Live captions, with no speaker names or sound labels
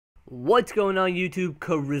What's going on YouTube?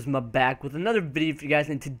 Charisma back with another video for you guys,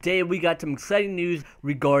 and today we got some exciting news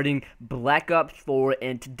regarding Black Ops 4.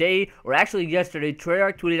 And today, or actually yesterday,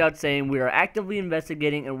 Treyarch tweeted out saying we are actively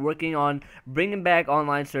investigating and working on bringing back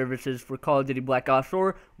online services for Call of Duty Black Ops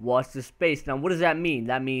 4. Watch this space. Now what does that mean?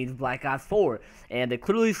 That means Black Ops 4, and they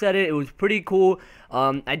clearly said it. It was pretty cool.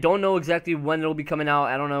 I don't know exactly when it'll be coming out.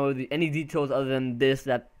 I don't know any details other than this,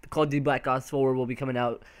 that Call of Duty Black Ops 4 will be coming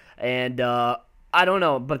out. And I don't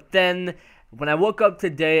know, but then when I woke up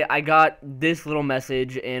today, I got this little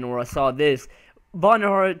message, and where I saw this,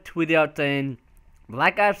 Bonhart tweeted out saying,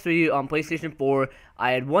 Black Ops 3 on PlayStation 4,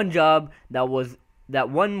 I had one job, that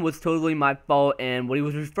one was totally my fault, and what he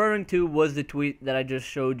was referring to was the tweet that I just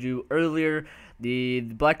showed you earlier. The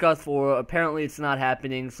Black Ops 4, apparently it's not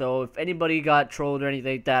happening, so if anybody got trolled or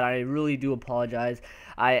anything like that, I really do apologize.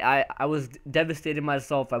 I was devastated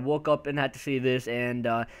myself. I woke up and had to see this, and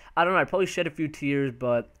I don't know, I probably shed a few tears,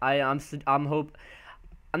 but I'm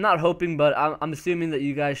not hoping, but I'm assuming that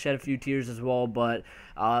you guys shed a few tears as well. But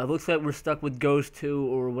it looks like we're stuck with Ghost 2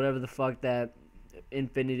 or whatever the fuck that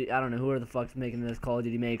Infinity, I don't know, whoever the fuck's making this Call of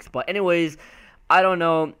Duty makes. But anyways, I don't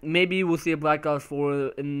know, maybe we'll see a Black Ops 4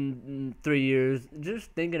 in 3 years.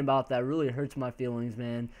 Just thinking about that really hurts my feelings,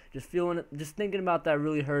 man. Just thinking about that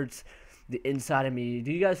really hurts the inside of me.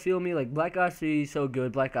 Do you guys feel me? Like, Black Ops 3 so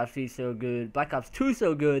good, Black Ops 3 so good, Black Ops 2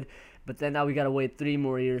 so good, but then now we gotta wait 3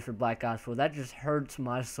 more years for Black Ops 4. That just hurts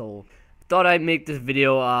my soul. Thought I'd make this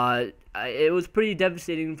video. It was pretty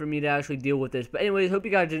devastating for me to actually deal with this. But anyways, hope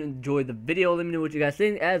you guys enjoyed the video. Let me know what you guys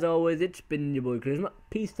think. As always, it's been your boy Charisma.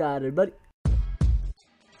 Peace out, everybody.